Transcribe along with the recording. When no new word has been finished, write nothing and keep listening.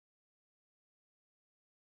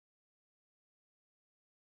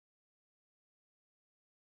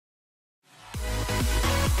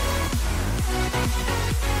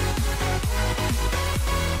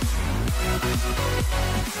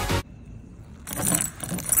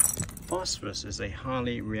Phosphorus is a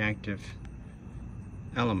highly reactive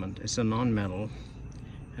element. It's a non-metal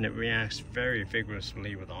and it reacts very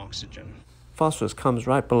vigorously with oxygen. Phosphorus comes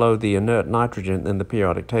right below the inert nitrogen in the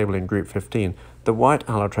periodic table in group 15. The white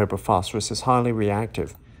allotrope of phosphorus is highly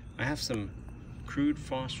reactive. I have some crude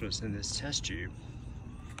phosphorus in this test tube.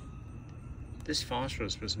 This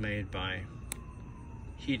phosphorus was made by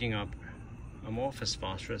heating up amorphous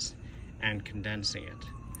phosphorus and condensing it.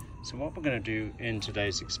 So what we're going to do in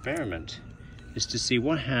today's experiment is to see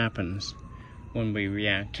what happens when we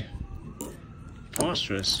react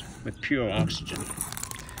phosphorus with pure oxygen.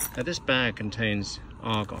 Now this bag contains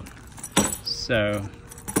argon, so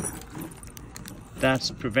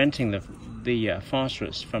that's preventing the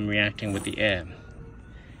phosphorus from reacting with the air.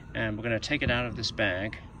 And we're going to take it out of this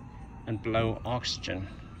bag and blow oxygen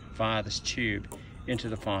via this tube into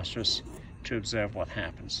the phosphorus to observe what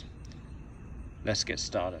happens. Let's get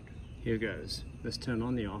started. Here goes. Let's turn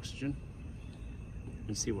on the oxygen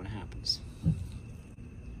and see what happens.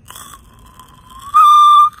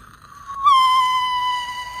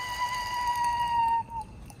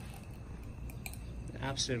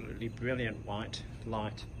 Absolutely brilliant white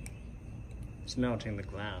light. It's melting the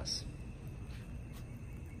glass.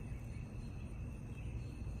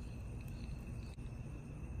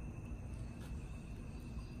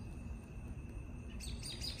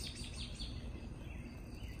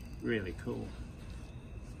 Really cool.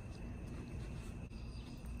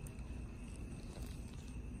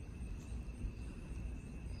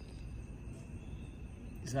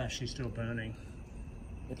 It's actually still burning.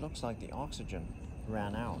 It looks like the oxygen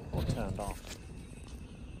ran out or turned off.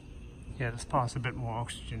 Yeah, let's pass a bit more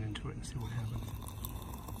oxygen into it and see what happens.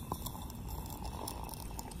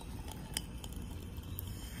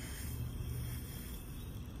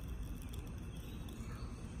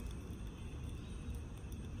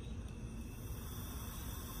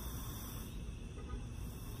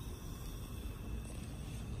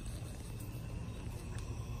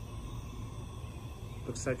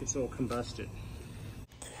 Looks like it's all combusted.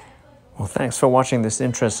 Well, thanks for watching this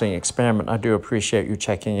interesting experiment. I do appreciate you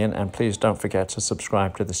checking in, and please don't forget to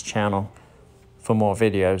subscribe to this channel for more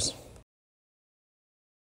videos.